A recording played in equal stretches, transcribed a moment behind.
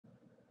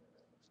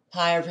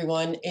Hi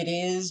everyone, it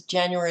is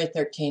January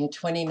 13,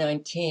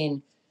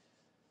 2019.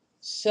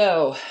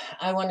 So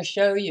I want to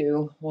show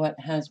you what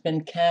has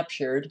been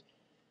captured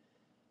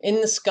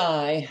in the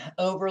sky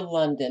over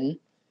London.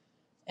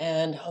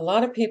 And a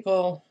lot of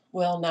people,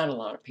 well, not a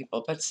lot of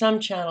people, but some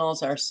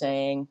channels are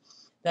saying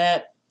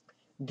that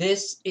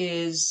this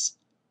is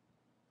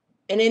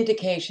an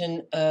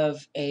indication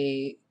of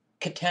a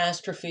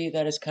catastrophe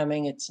that is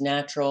coming. It's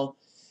natural,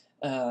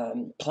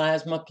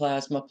 plasma.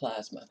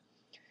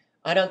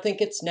 I don't think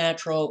it's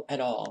natural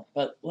at all,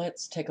 but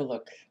let's take a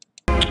look.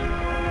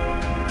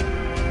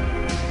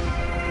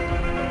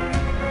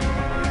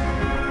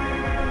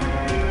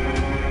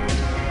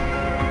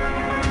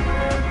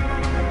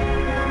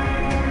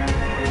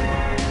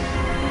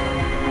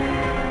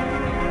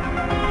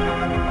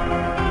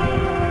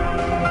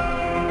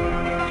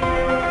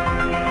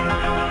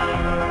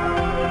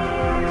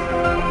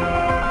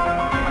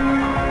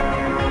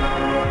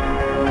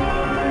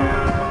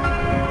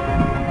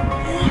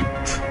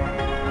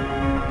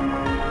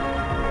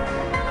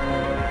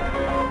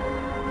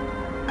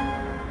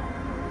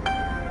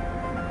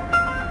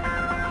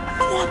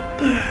 What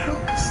the hell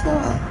is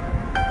that?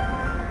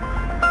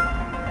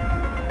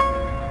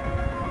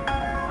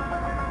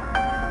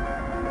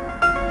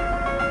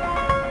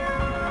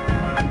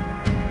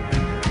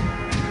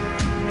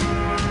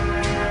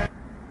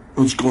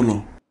 What's going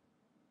on?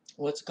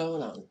 What's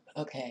going on?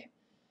 Okay.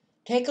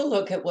 Take a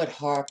look at what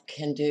HAARP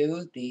can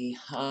do, the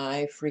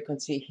high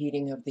frequency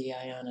heating of the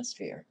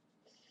ionosphere.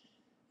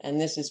 And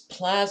this is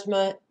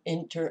plasma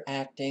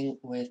interacting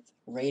with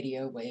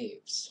radio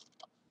waves.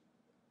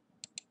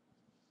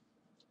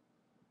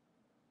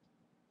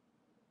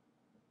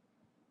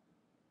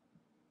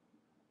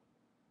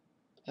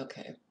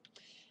 Okay.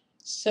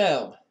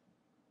 So,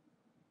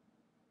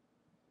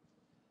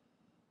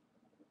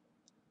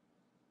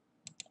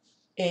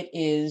 it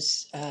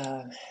is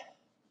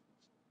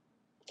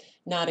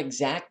not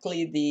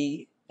exactly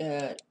the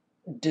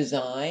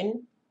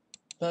design,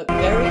 but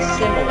very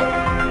similar.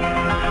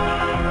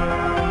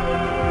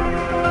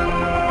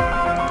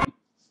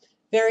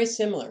 Very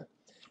similar.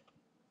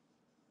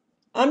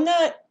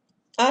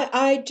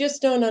 I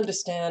just don't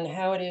understand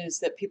how it is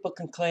that people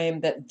can claim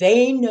that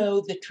they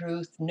know the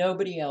truth,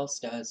 nobody else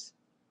does.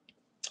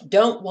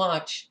 Don't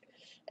watch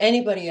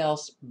anybody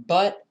else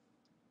but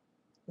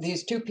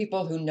these two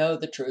people who know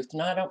the truth.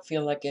 And I don't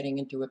feel like getting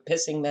into a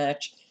pissing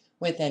match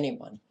with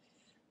anyone.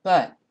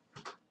 But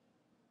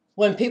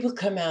when people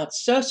come out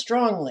so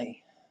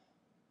strongly,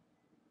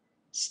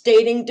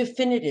 stating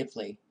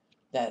definitively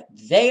that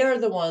they are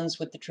the ones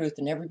with the truth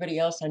and everybody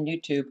else on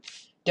YouTube,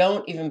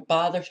 don't even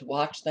bother to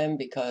watch them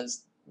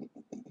because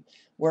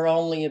we're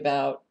only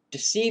about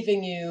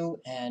deceiving you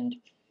and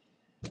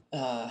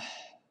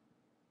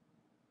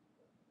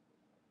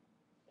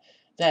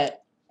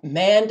that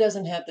man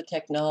doesn't have the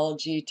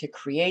technology to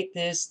create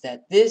this,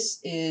 that this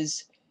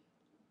is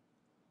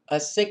a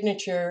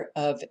signature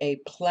of a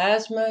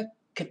plasma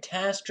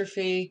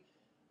catastrophe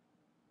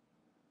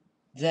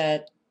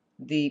that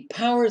the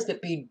powers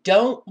that be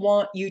don't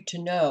want you to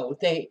know.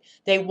 They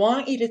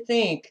want you to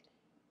think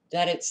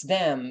that it's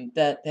them,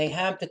 that they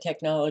have the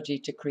technology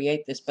to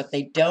create this, but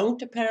they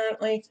don't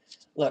apparently.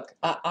 Look,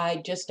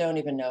 I just don't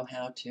even know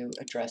how to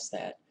address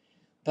that.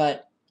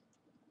 But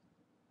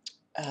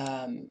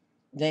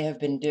they have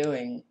been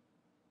doing,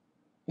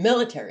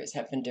 militaries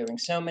have been doing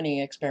so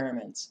many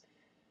experiments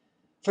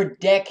for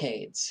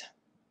decades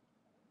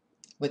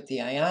with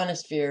the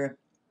ionosphere,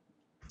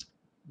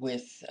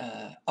 with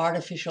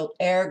artificial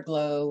air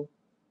glow,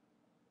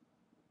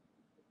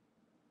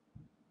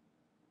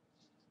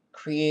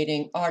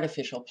 creating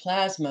artificial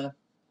plasma.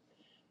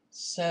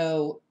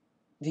 So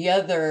the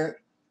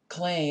other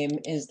claim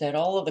is that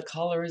all of the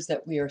colors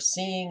that we are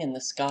seeing in the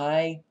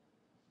sky,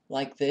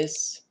 like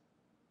this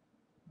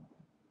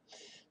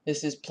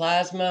is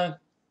plasma,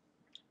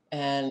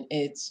 and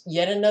it's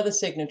yet another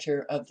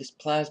signature of this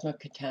plasma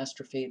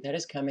catastrophe that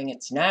is coming.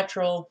 It's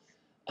natural.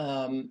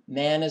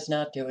 Man is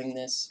not doing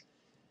this.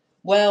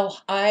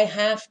 Well, I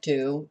have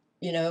to,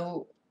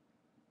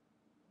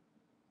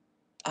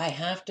 I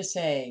have to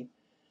say,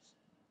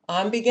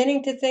 I'm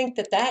beginning to think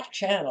that that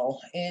channel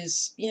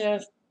is,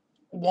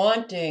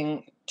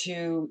 wanting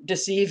to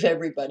deceive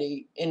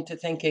everybody into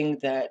thinking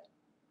that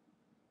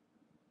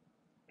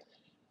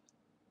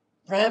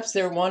perhaps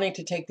they're wanting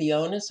to take the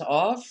onus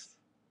off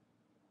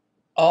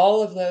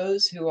all of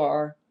those who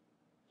are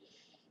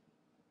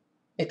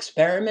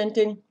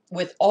experimenting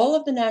with all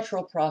of the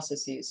natural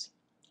processes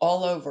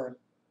all over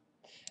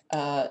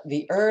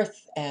the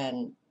earth.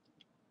 And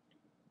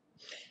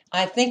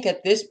I think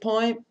at this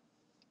point,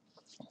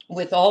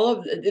 with all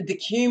of the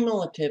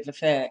cumulative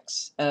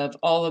effects of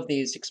all of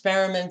these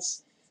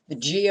experiments, the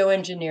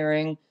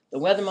geoengineering, the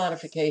weather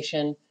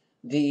modification,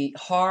 the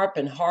HAARP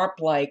and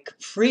HAARP-like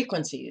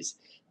frequencies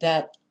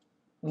that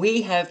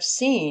we have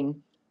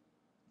seen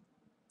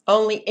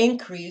only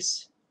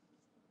increase.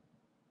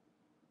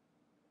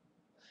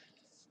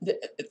 The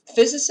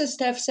physicists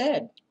have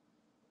said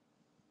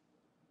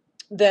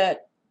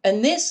that,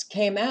 and this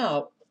came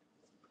out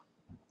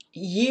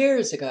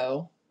years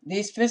ago,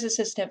 These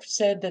physicists have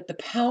said that the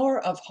power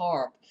of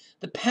HAARP,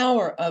 the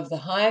power of the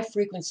high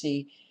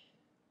frequency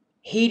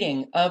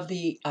heating of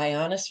the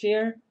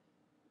ionosphere,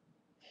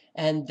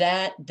 and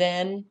that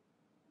then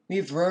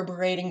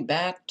reverberating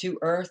back to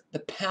Earth, the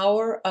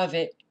power of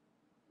it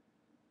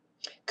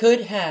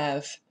could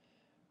have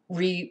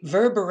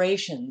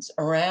reverberations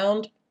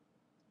around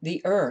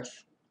the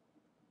Earth,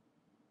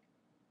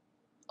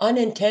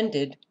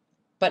 unintended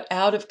but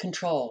out of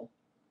control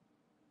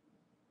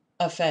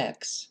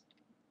effects,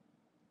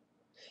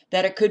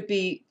 that it could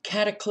be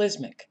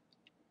cataclysmic.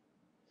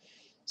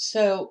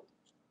 So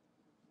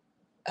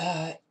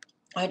I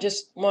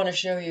just want to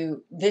show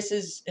you, this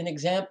is an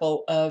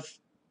example of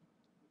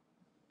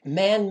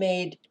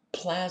man-made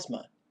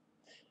plasma.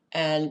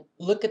 And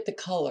look at the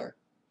color.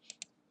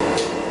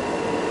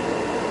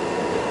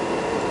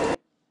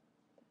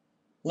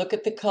 Look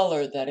at the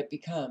color that it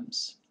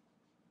becomes.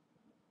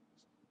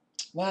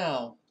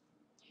 Wow.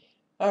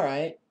 All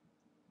right.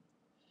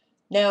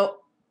 Now,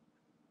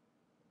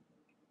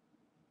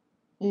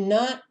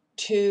 not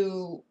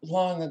too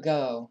long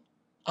ago,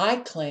 I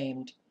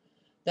claimed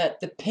that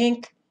the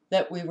pink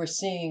that we were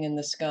seeing in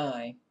the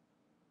sky,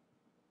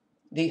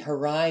 the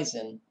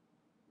horizon,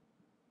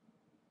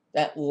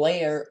 that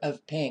layer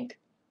of pink,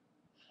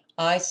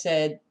 I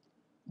said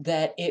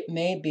that it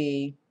may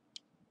be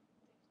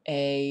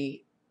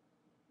a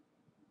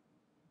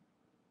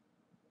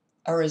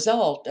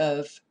result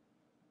of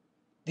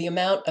the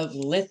amount of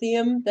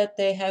lithium that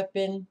they have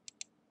been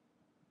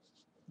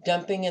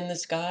dumping in the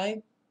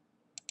sky.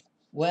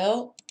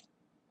 Well,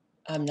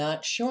 I'm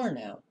not sure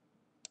now.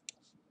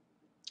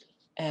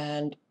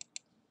 And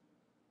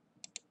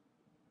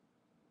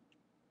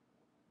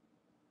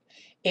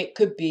it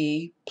could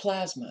be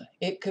plasma.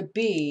 It could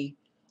be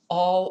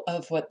all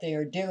of what they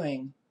are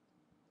doing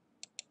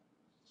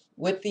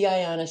with the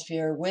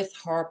ionosphere, with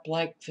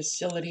HAARP-like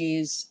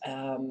facilities.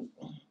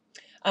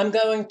 I'm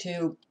going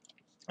to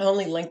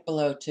only link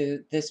below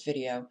to this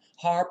video.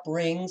 HAARP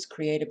rings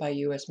created by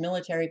U.S.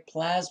 military,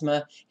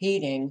 plasma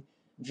heating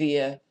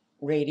via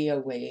radio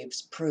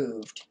waves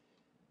proved.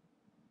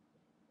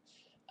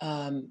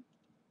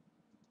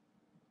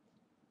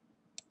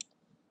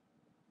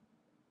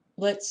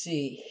 Let's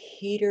see,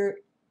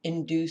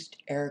 heater-induced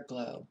air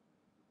glow.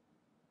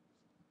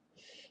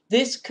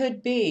 This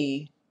could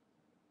be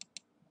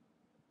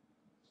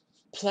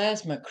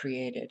plasma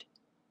created.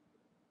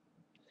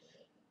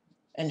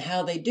 And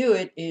how they do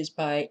it is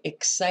by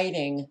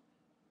exciting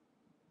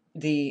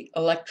the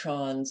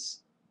electrons.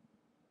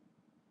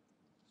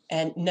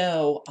 And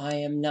no, I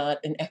am not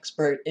an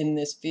expert in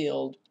this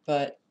field,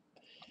 but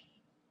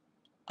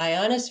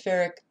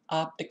ionospheric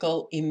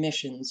optical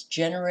emissions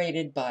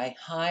generated by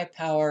high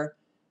power,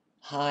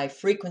 high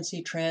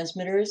frequency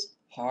transmitters,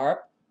 HAARP,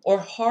 or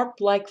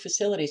HAARP-like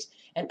facilities.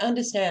 And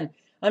understand,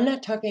 I'm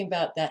not talking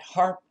about that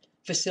HAARP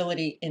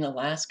facility in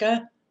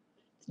Alaska.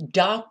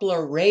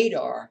 Doppler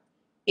radar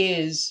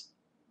is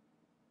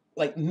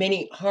like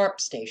mini HAARP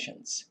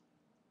stations.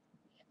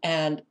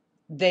 And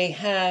they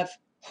have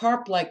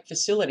HAARP-like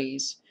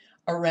facilities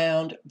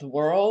around the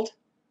world.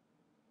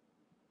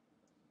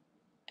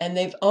 And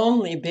they've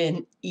only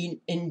been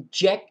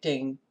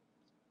injecting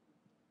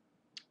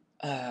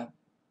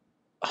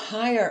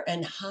higher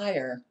and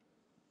higher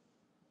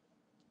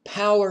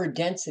power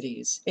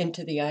densities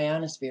into the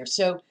ionosphere.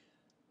 So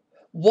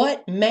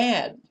what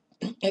man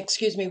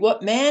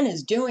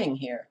is doing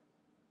here?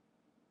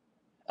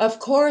 Of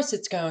course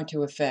it's going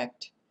to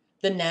affect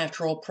the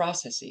natural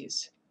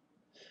processes.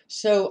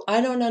 So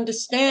I don't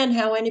understand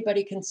how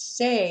anybody can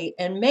say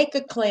and make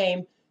a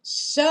claim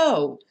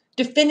so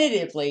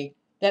definitively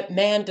that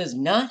man does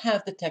not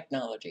have the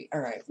technology.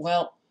 All right,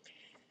 well,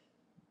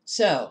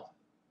 so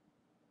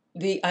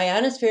the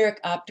ionospheric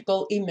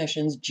optical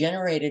emissions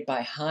generated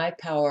by high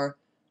power,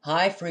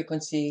 high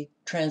frequency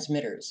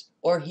transmitters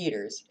or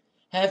heaters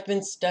have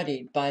been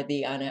studied by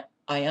the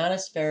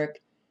ionospheric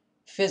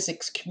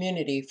physics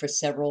community for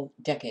several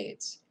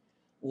decades.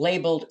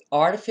 Labeled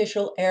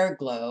artificial air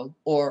glow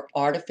or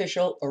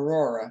artificial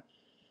aurora,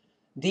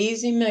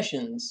 these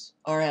emissions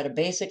are at a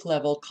basic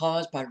level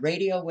caused by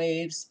radio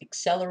waves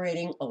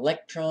accelerating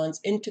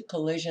electrons into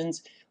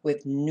collisions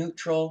with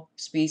neutral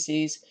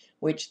species,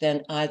 which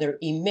then either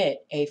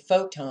emit a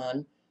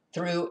photon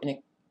through an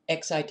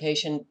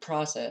excitation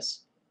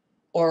process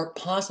or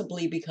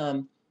possibly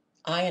become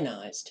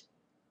ionized.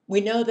 We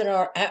know that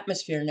our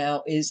atmosphere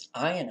now is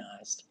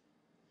ionized.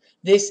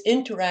 This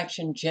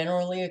interaction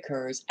generally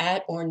occurs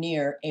at or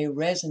near a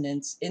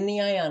resonance in the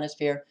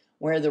ionosphere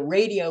where the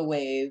radio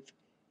wave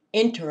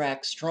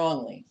interacts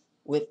strongly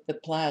with the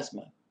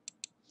plasma.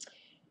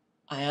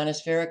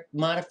 Ionospheric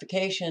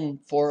modification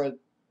for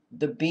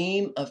the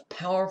beam of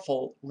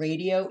powerful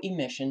radio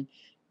emission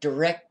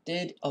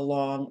directed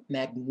along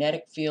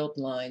magnetic field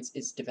lines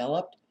is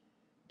developed,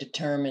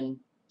 determine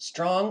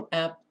strong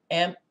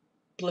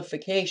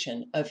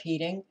amplification of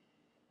heating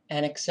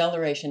and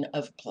acceleration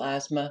of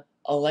plasma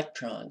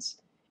electrons.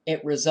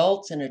 It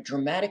results in a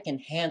dramatic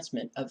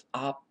enhancement of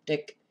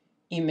optic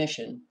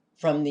emission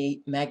from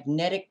the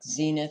magnetic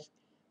zenith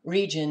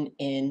region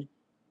in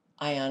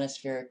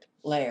ionospheric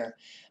layer.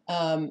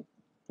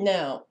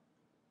 Now,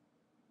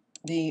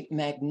 the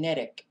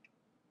magnetic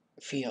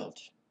field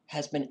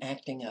has been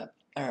acting up.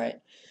 All right.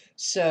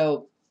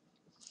 So,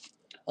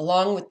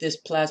 along with this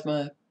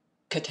plasma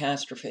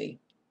catastrophe,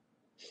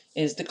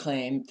 is the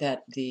claim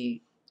that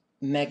the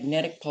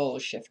magnetic pole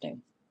is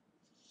shifting,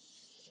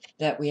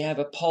 that we have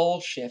a pole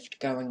shift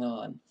going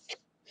on.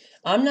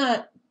 I'm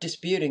not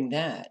disputing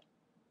that.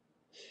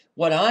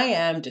 What I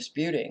am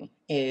disputing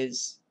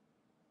is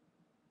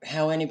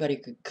how anybody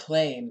could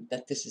claim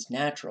that this is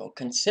natural,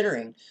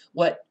 considering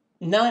what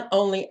not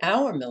only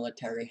our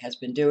military has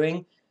been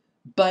doing,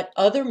 but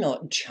other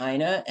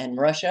China and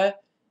Russia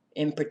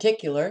in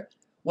particular,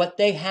 what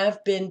they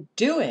have been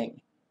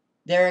doing.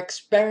 Their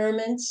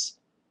experiments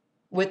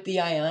with the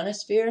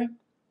ionosphere,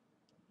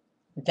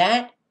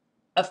 that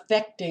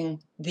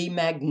affecting the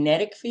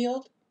magnetic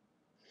field.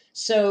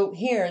 So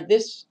here,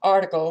 this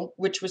article,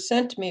 which was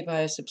sent to me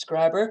by a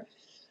subscriber,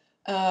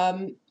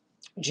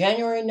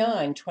 January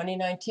 9,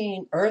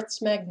 2019,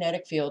 Earth's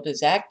magnetic field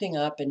is acting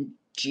up and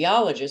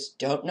geologists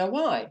don't know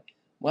why.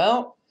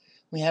 Well,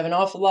 we have an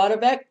awful lot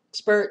of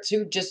experts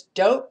who just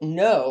don't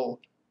know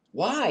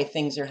why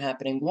things are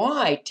happening,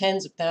 why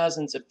tens of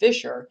thousands of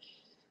fish are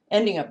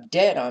ending up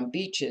dead on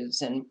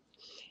beaches, and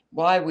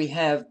why we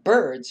have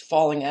birds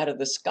falling out of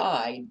the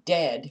sky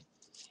dead.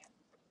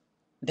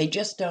 They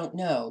just don't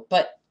know.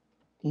 But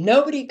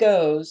nobody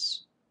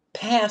goes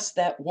past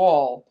that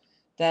wall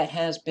that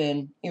has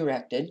been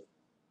erected.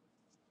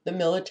 The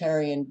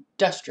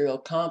military-industrial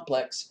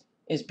complex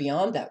is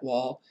beyond that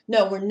wall.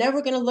 No, we're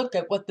never going to look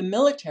at what the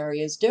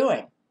military is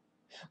doing.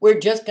 We're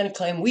just going to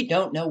claim we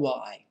don't know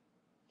why.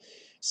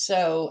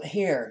 So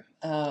here,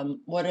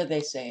 what are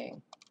they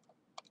saying?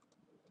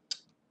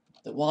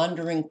 The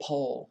wandering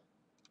pole.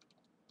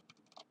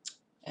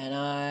 And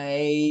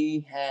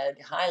I had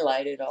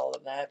highlighted all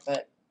of that,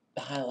 but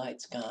the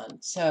highlight's gone.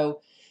 So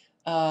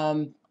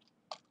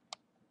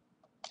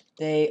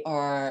they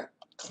are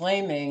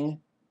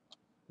claiming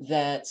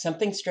that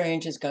something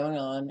strange is going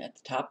on at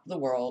the top of the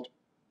world.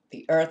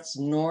 The Earth's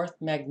north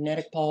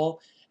magnetic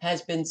pole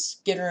has been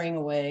skittering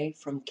away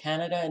from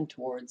Canada and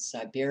towards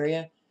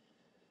Siberia,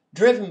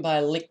 driven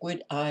by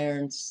liquid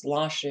iron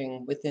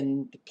sloshing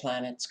within the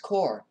planet's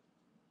core.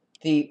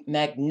 The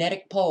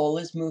magnetic pole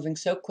is moving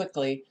so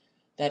quickly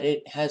that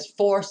it has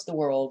forced the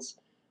world's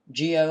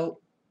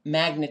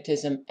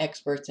geomagnetism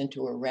experts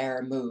into a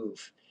rare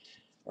move.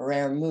 A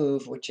rare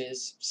move, which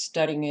is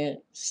studying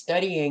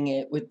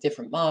it with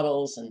different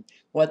models and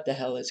what the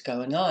hell is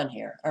going on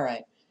here. All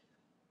right.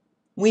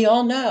 We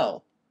all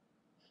know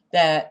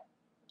that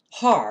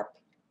HAARP,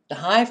 the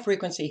high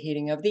frequency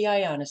heating of the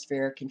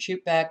ionosphere, can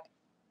shoot back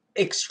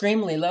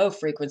extremely low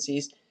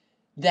frequencies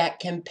that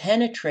can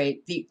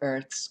penetrate the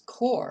Earth's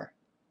core.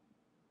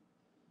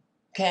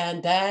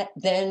 Can that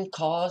then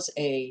cause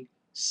a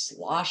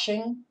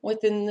sloshing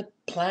within the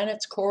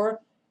planet's core?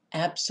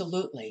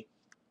 Absolutely.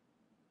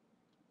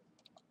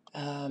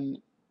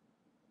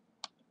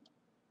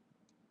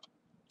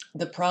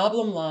 The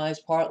problem lies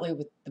partly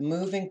with the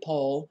moving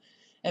pole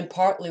and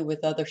partly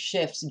with other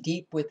shifts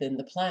deep within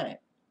the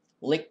planet.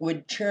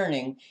 Liquid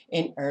churning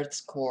in Earth's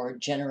core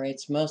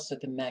generates most of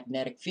the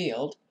magnetic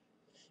field.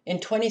 In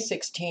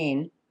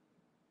 2016,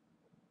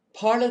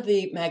 part of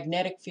the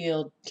magnetic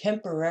field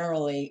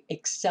temporarily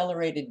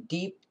accelerated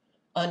deep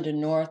under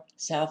North,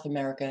 South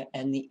America,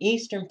 and the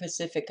Eastern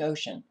Pacific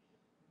Ocean.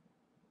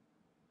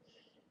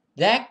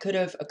 That could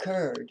have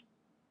occurred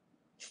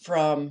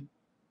from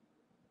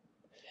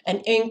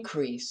an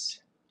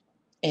increase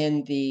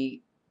in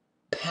the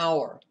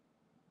power,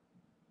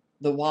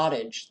 the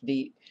wattage,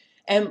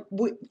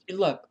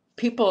 look,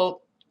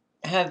 people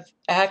have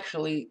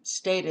actually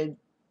stated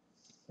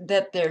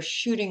that they're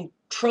using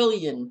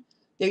trillion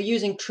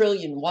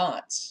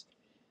watts,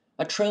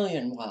 a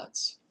trillion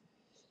watts.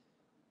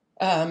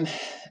 But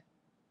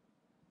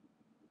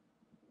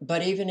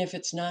even if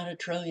it's not a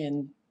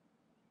trillion,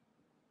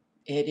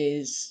 it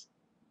is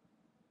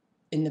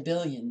in the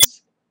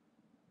billions.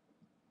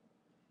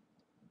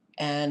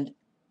 And,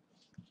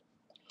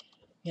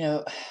 you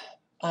know,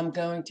 I'm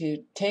going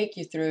to take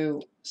you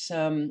through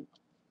some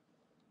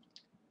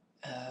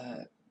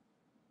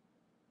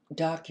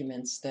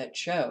documents that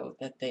show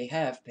that they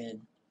have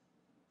been,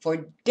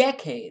 for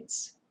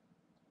decades,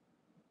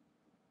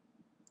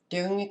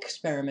 doing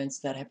experiments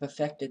that have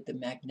affected the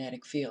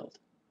magnetic field.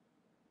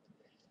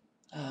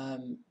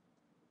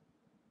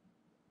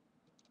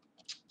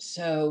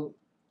 So,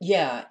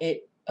 yeah,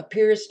 it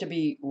appears to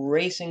be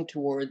racing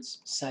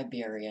towards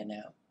Siberia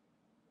now.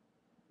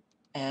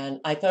 And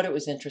I thought it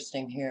was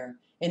interesting here.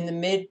 In the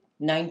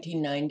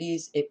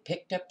mid-1990s, it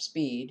picked up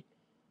speed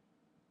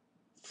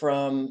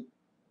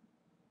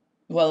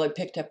it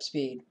picked up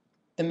speed.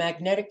 The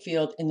magnetic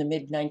field in the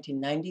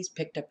mid-1990s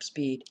picked up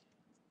speed.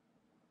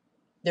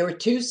 There were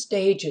two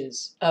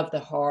stages of the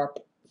HAARP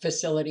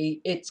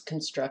facility, its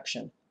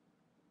construction.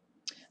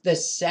 The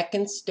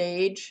second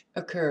stage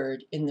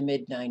occurred in the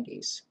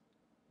mid-90s.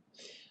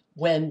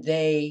 And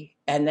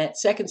that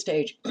second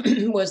stage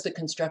was the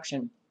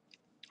construction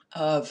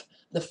of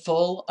the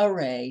full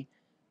array,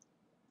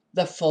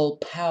 the full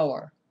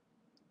power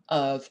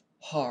of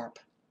HAARP,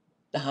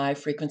 the high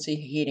frequency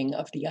heating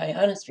of the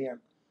ionosphere.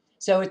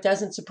 So it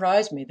doesn't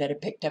surprise me that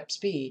it picked up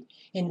speed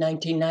in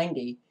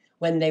 1990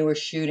 when they were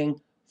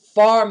shooting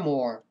far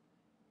more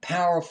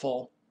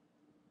powerful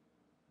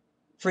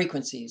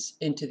frequencies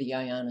into the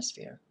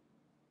ionosphere.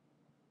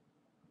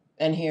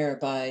 And here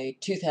by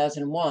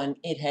 2001,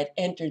 it had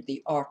entered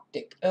the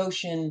Arctic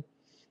Ocean.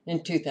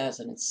 In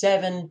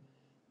 2007,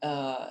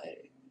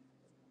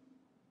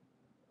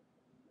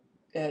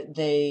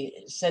 they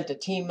sent a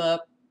team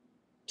up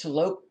to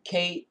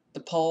locate the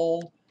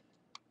pole.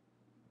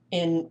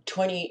 In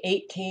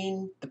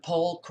 2018, the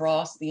pole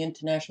crossed the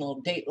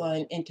international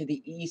dateline into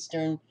the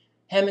eastern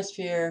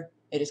hemisphere.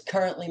 It is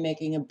currently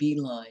making a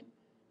beeline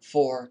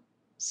for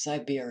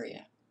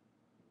Siberia.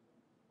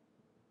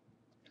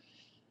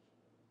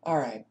 All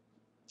right.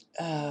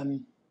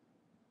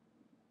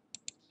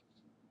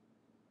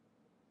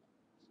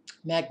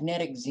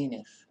 Magnetic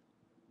zenith.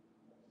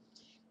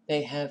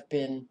 They have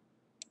been,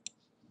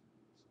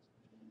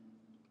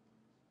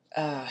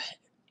 and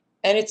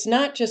it's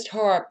not just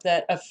HAARP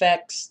that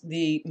affects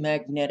the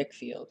magnetic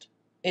field.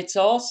 It's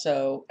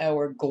also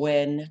our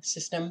Gwen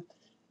system,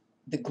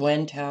 the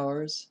Gwen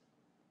towers,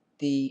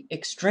 the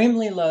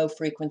extremely low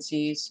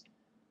frequencies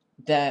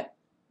that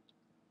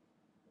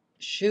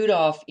shoot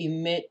off,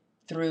 emit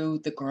through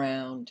the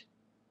ground.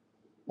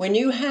 When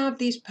you have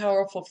these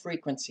powerful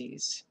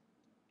frequencies,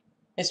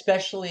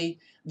 especially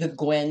the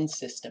Gwen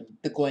system,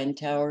 the Gwen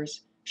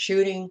towers,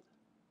 shooting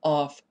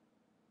off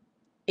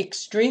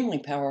extremely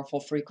powerful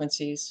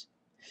frequencies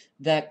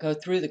that go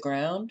through the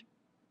ground,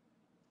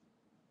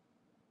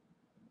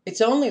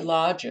 it's only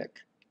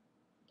logic.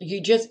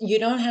 You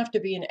don't have to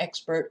be an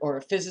expert or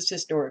a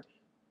physicist or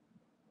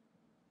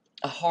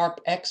a HAARP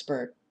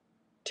expert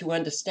to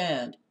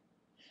understand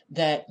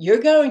that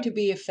you're going to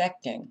be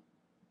affecting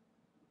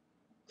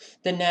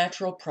the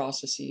natural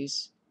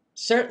processes,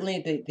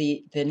 certainly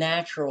the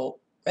natural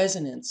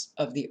resonance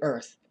of the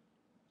earth,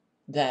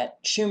 that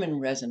Schumann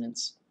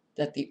resonance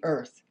that the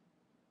earth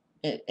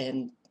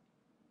and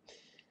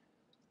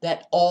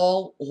that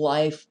all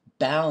life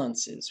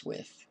balances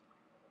with.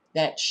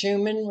 That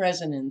Schumann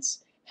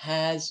resonance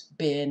has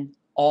been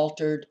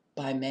altered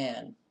by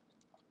man.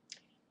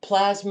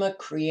 Plasma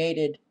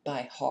created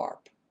by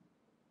HAARP.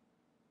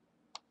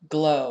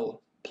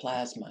 Glow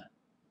plasma.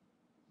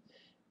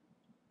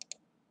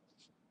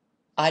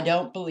 I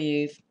don't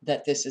believe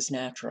that this is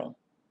natural.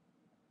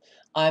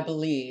 I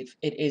believe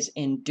it is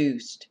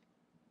induced.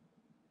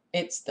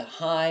 It's the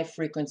high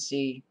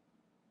frequency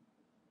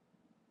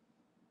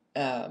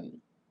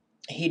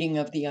heating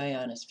of the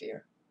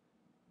ionosphere.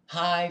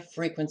 High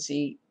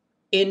frequency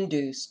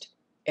induced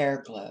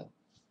air glow.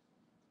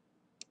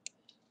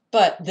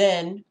 But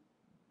then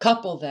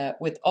couple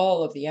that with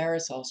all of the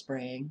aerosol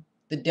spraying,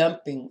 the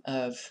dumping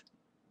of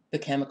the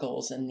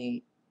chemicals and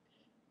the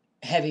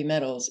heavy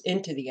metals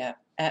into the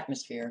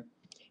atmosphere,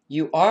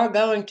 you are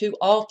going to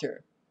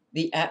alter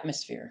the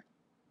atmosphere.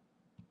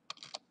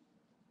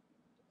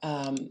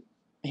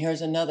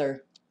 Here's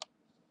another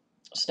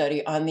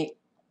study on the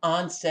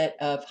onset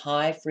of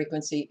high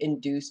frequency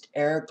induced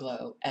air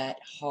glow at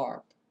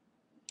HAARP.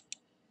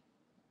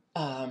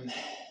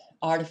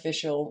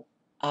 Artificial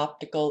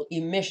optical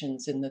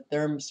emissions in the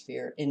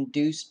thermosphere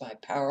induced by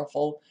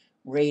powerful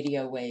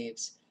radio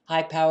waves.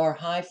 High power,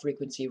 high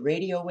frequency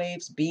radio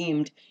waves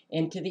beamed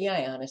into the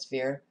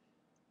ionosphere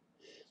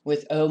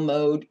with O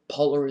mode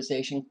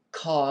polarization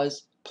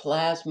cause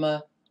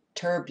plasma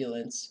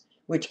turbulence,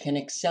 which can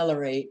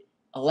accelerate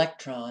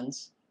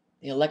electrons.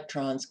 The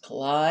electrons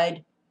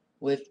collide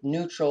with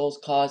neutrals,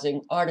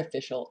 causing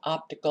artificial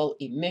optical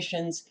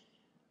emissions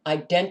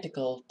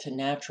identical to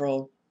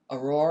natural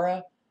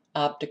aurora.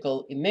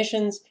 Optical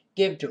emissions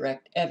give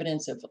direct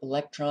evidence of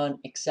electron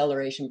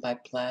acceleration by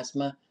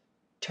plasma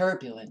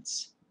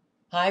turbulence.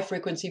 High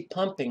frequency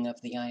pumping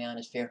of the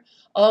ionosphere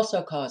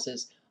also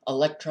causes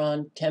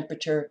electron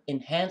temperature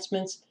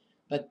enhancements,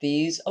 but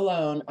these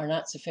alone are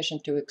not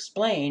sufficient to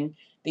explain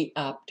the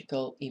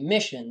optical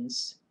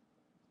emissions.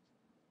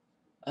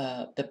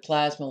 The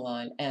plasma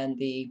line and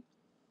the,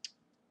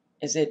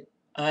 is it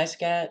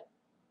ISCAT?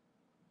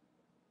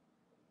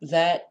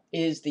 That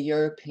is the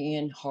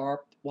European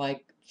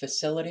HAARP-like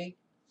facility.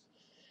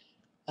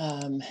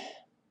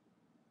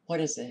 What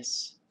is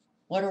this?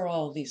 What are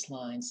all these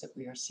lines that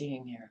we are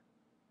seeing here?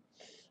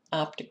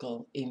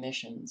 Optical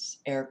emissions,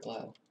 air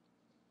glow.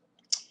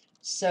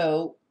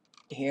 So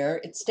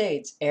here it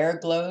states, air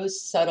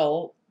glow's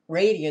subtle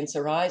radiance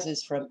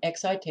arises from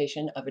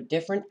excitation of a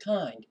different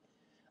kind.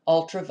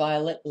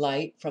 Ultraviolet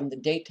light from the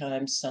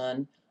daytime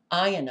sun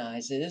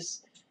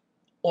ionizes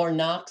or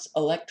knocks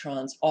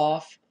electrons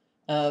off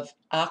of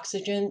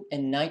oxygen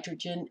and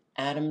nitrogen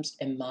atoms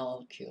and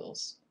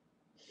molecules.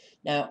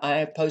 Now, I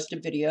have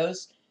posted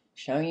videos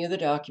showing you the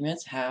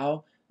documents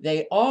how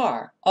they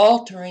are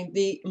altering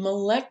the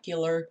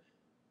molecular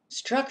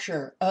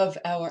structure of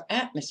our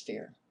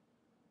atmosphere.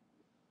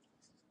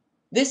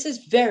 This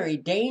is very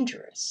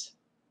dangerous.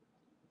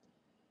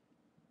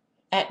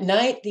 At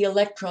night, the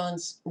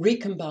electrons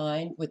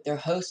recombine with their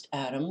host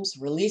atoms,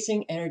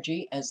 releasing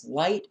energy as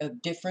light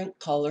of different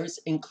colors,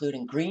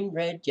 including green,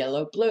 red,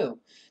 yellow, blue.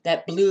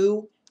 That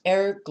blue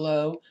air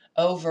glow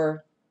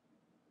over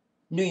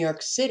New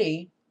York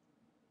City,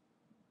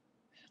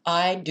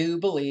 I do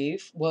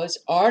believe, was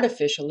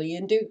artificially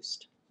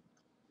induced.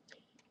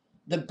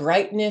 The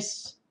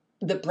brightest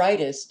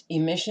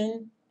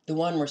emission, the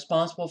one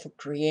responsible for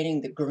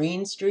creating the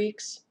green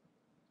streaks.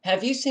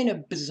 Have you seen a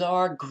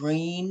bizarre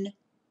green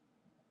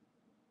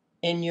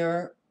in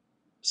your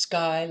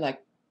sky?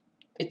 Like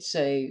it's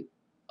a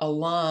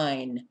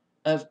line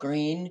of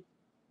green.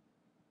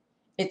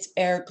 It's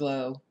air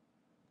glow.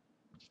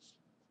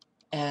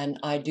 And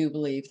I do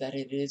believe that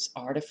it is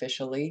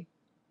artificially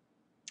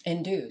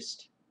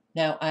induced.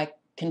 Now, I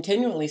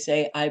continually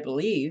say I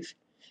believe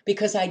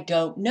because I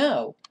don't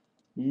know.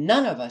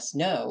 None of us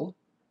know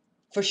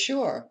for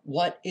sure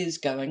what is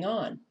going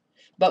on.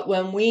 But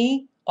when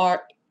we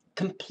are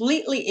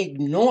completely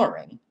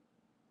ignoring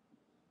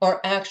or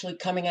actually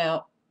coming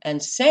out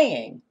and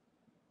saying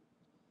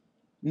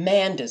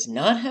man does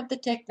not have the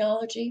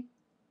technology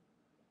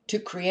to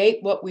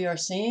create what we are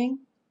seeing,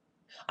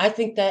 I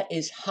think that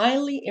is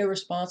highly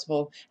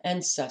irresponsible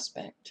and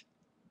suspect.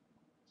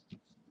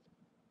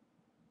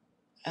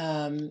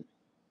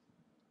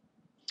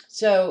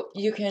 So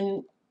you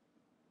can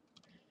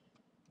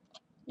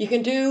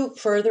do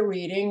further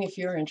reading if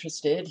you're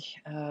interested.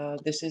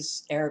 This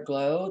is air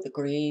glow, the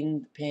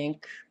green, the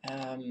pink.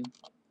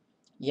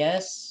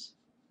 Yes,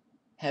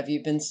 have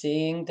you been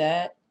seeing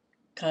that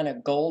kind of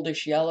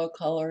goldish yellow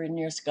color in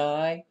your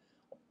sky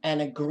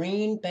and a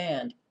green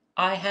band?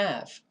 I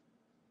have,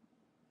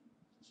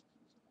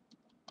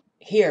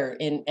 here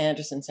in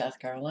Anderson, South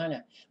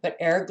Carolina. But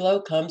air glow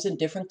comes in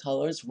different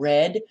colors.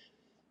 Red,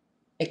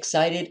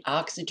 excited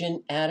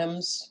oxygen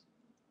atoms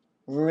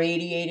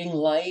radiating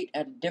light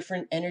at a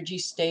different energy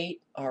state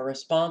are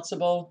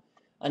responsible.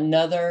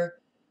 Another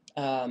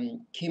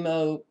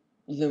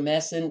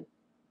chemoluminescent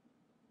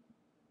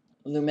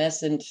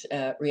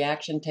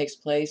reaction takes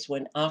place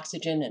when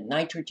oxygen and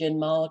nitrogen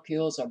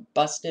molecules are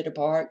busted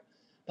apart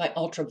by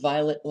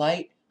ultraviolet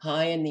light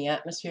high in the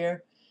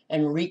atmosphere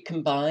and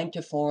recombine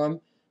to form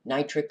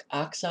nitric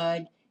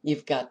oxide.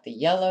 You've got the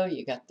yellow,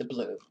 you got the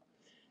blue.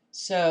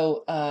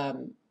 So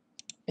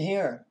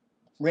here,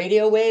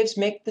 radio waves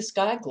make the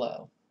sky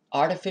glow.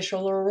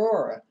 Artificial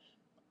aurora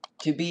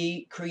to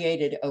be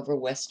created over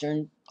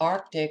Western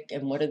Arctic.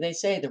 And what do they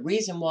say? The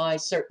reason why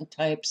certain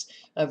types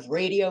of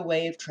radio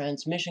wave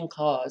transmission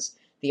cause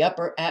the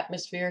upper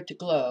atmosphere to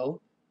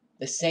glow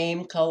the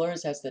same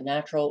colors as the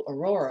natural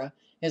aurora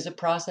is a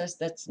process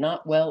that's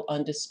not well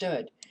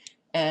understood.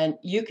 And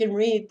you can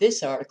read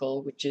this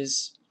article, which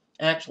is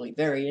actually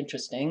very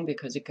interesting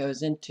because it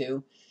goes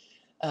into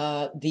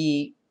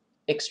the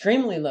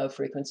extremely low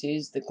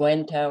frequencies, the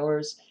Gwen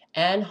towers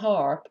and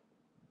HAARP,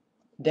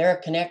 their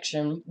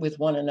connection with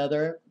one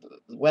another,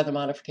 weather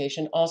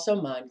modification,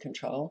 also mind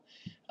control,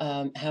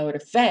 how it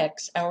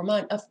affects our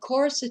mind. Of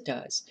course it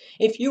does.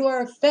 If you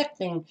are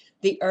affecting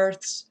the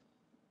Earth's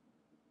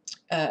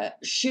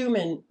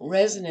Schumann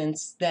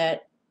resonance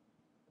that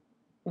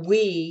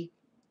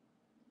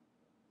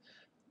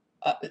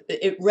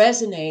it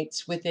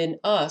resonates within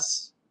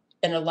us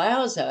and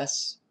allows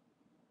us,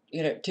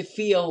 to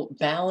feel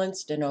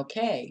balanced and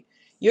okay,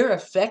 you're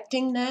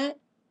affecting that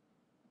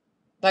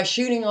by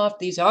shooting off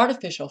these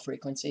artificial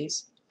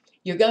frequencies.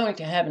 You're going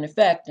to have an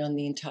effect on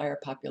the entire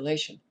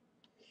population.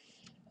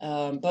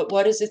 But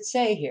what does it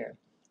say here?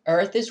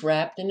 Earth is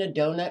wrapped in a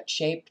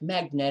donut-shaped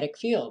magnetic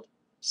field.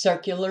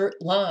 Circular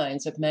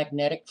lines of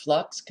magnetic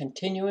flux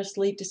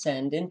continuously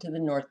descend into the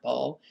North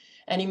Pole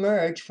and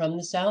emerge from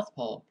the South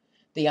Pole.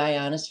 The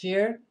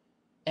ionosphere,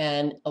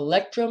 an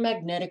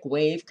electromagnetic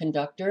wave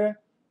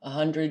conductor,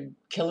 100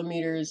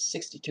 kilometers,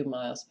 62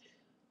 miles,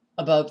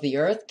 above the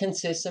Earth,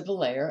 consists of a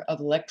layer of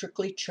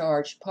electrically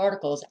charged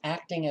particles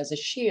acting as a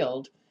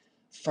shield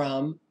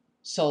from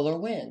solar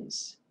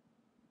winds.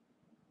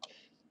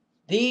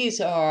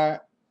 These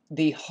are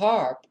the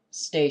HAARP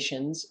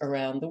stations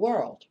around the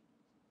world.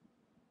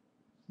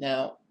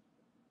 Now,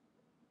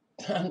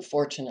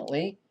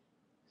 unfortunately,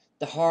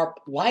 the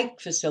HAARP-like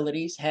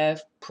facilities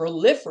have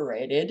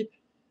proliferated,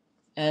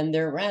 and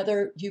they're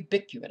rather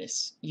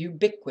ubiquitous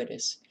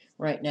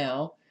right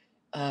now.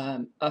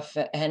 And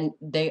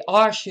they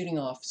are shooting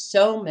off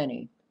so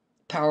many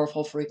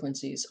powerful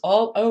frequencies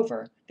all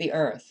over the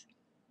Earth.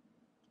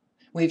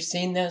 We've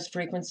seen those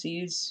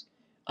frequencies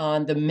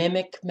on the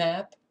MIMIC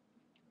map.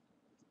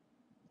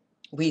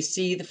 We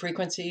see the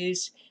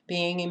frequencies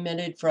being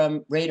emitted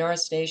from radar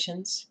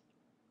stations.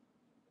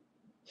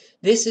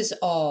 This is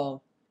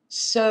all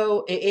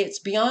so, it's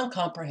beyond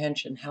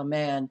comprehension how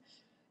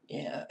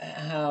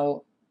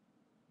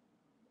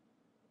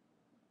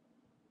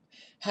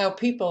how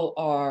people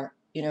are,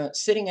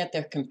 sitting at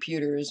their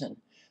computers and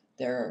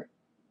they're,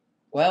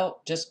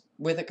 just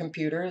with a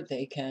computer,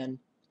 they can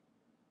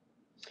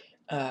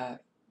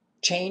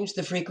change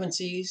the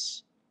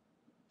frequencies.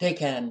 They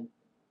can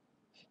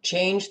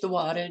change the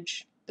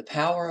wattage, the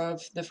power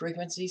of the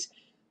frequencies.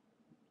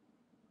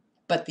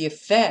 But the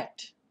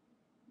effect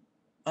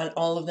on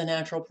all of the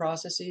natural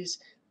processes,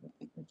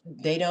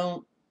 they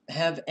don't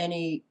have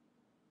any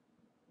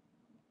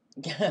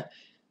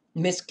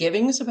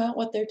misgivings about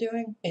what they're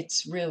doing.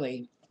 It's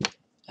really,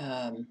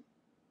 it's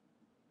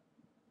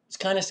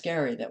kind of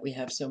scary that we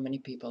have so many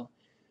people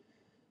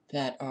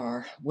that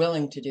are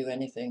willing to do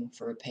anything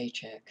for a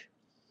paycheck.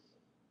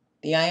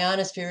 The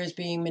ionosphere is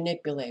being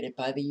manipulated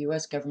by the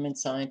US government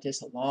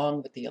scientists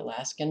along with the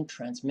Alaskan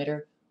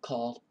transmitter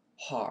called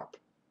HAARP.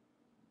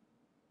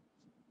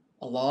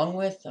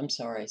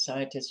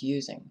 Scientists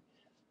using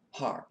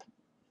HAARP,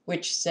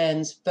 which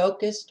sends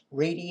focused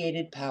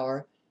radiated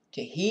power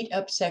to heat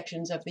up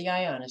sections of the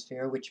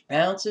ionosphere, which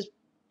bounces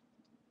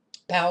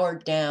power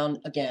down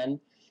again,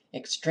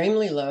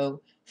 extremely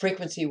low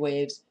frequency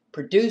waves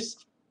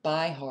produced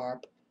by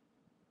HAARP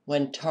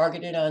when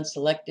targeted on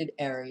selected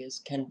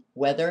areas can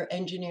weather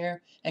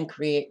engineer and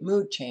create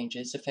mood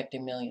changes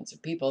affecting millions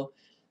of people.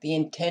 The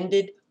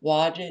intended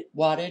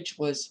wattage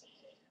was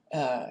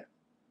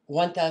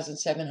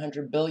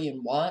 1,700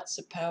 billion watts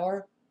of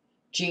power.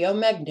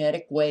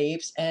 Geomagnetic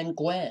waves and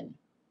GWEN.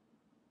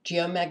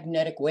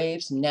 Geomagnetic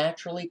waves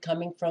naturally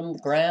coming from the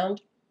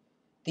ground.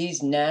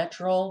 These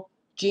natural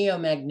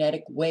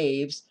geomagnetic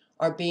waves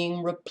are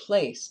being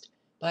replaced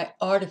by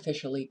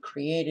artificially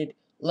created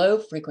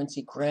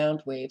low-frequency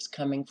ground waves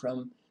coming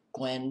from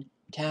GWEN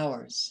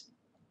towers.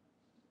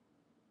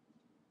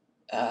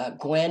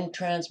 GWEN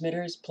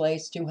transmitters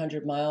placed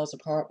 200 miles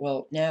apart.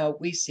 Well, now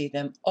we see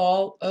them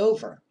all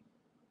over,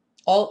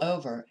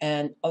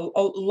 and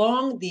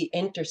along the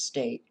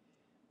interstate.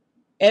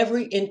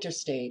 Every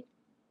interstate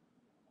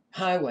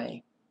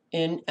highway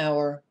in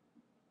our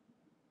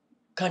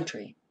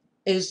country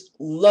is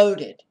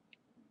loaded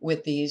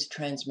with these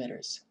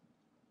transmitters.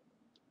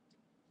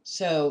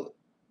 So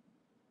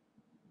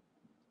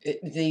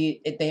they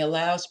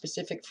allow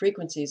specific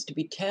frequencies to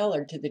be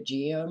tailored to the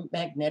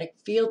geomagnetic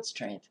field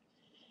strength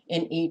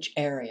in each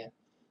area,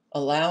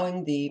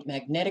 allowing the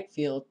magnetic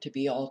field to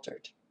be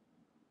altered.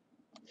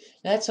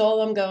 That's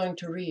all I'm going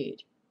to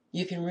read.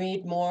 You can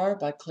read more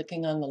by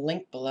clicking on the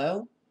link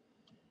below.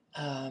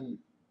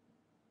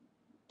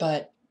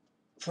 But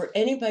for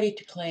anybody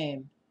to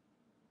claim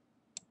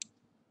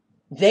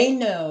they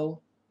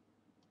know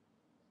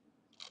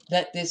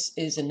that this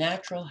is a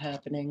natural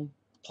happening,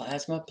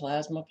 plasma,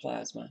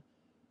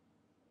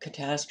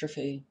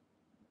 catastrophe,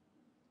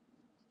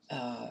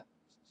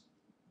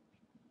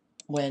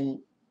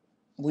 when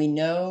we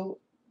know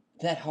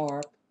that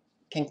HAARP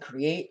can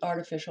create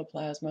artificial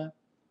plasma,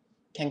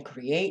 can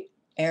create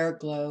air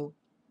glow.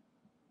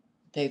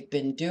 They've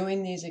been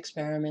doing these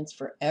experiments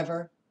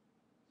forever.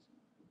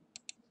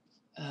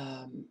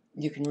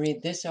 You can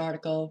read this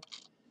article.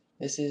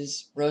 This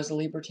is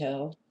Rosalie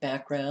Bertel,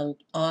 background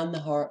on the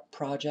HAARP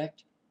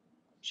project.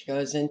 She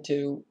goes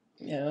into,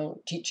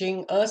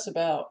 teaching us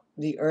about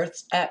the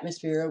Earth's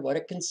atmosphere, what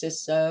it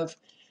consists of,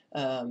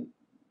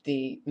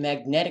 the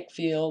magnetic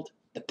field,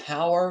 the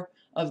power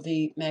of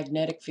the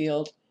magnetic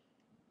field,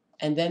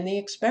 and then the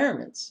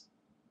experiments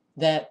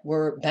that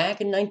were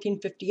back in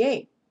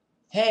 1958.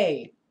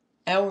 Hey,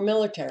 our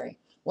military,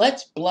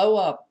 let's blow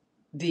up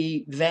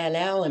the Van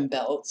Allen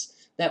belts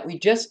that we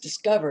just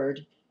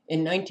discovered in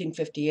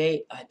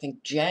 1958, I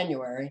think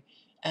January,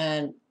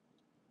 and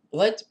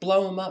let's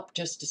blow them up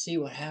just to see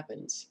what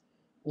happens.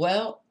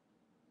 Well,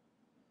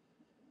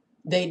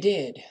 they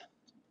did.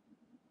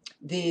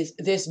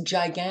 This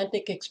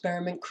gigantic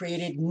experiment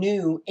created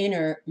new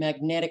inner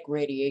magnetic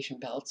radiation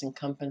belts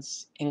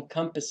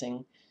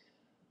encompassing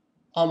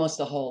almost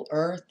the whole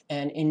Earth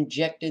and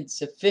injected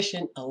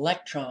sufficient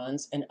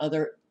electrons and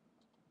other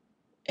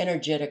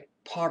energetic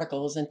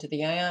particles into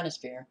the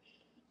ionosphere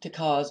to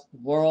cause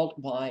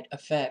worldwide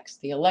effects.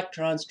 The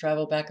electrons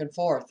travel back and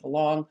forth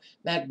along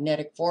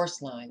magnetic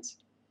force lines,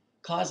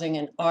 causing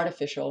an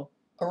artificial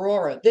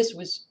aurora. This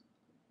was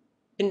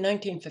in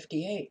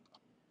 1958.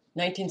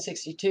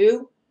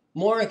 1962,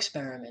 more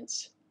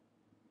experiments.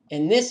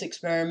 In this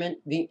experiment,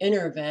 the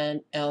inner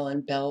Van Allen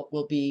belt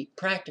will be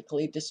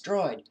practically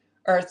destroyed.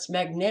 Earth's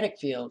magnetic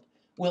field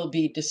will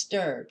be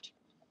disturbed,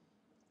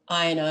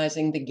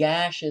 ionizing the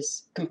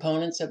gaseous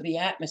components of the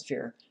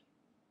atmosphere.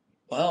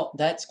 Well,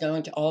 that's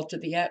going to alter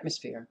the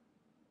atmosphere.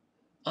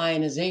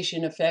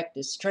 Ionization effect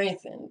is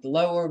strengthened.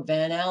 Lower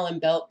Van Allen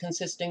belt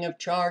consisting of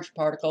charged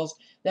particles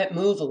that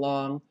move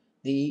along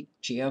the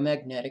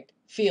geomagnetic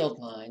field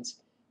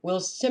lines will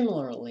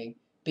similarly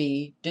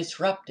be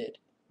disrupted.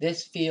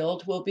 This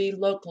field will be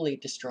locally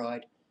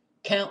destroyed.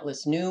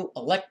 Countless new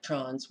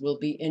electrons will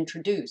be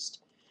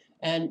introduced.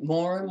 And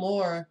more,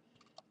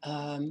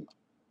 my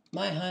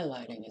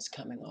highlighting is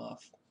coming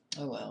off.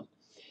 Oh well.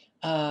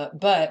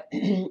 But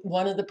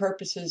one of the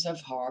purposes of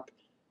HAARP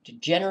to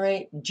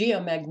generate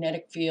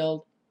geomagnetic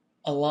field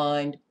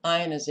aligned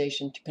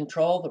ionization to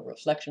control the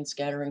reflection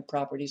scattering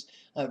properties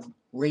of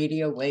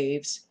radio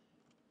waves.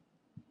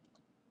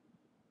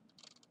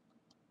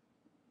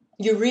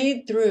 You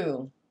read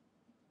through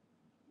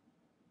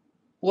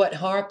what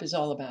HAARP is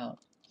all about,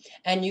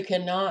 and you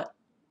can't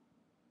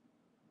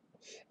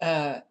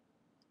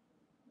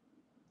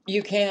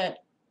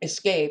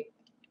escape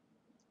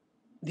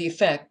the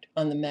effect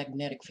on the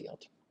magnetic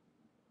field.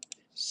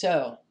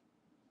 So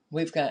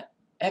we've got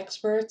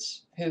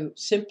experts who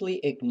simply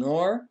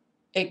ignore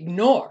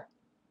HAARP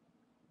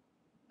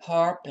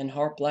and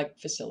HAARP-like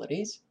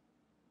facilities.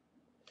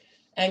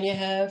 And you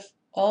have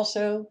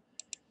also,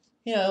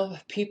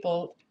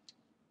 people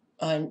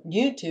on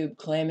YouTube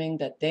claiming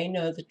that they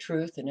know the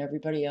truth and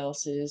everybody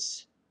else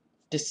is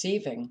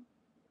deceiving.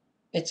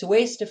 It's a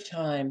waste of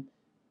time.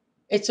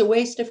 It's a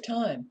waste of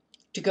time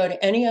to go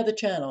to any other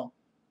channel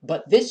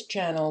but this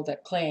channel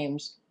that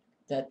claims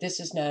that this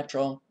is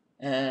natural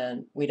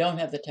and we don't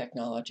have the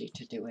technology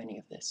to do any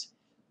of this,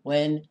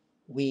 when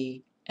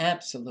we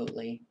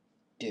absolutely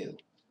do.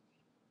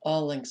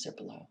 All links are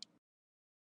below.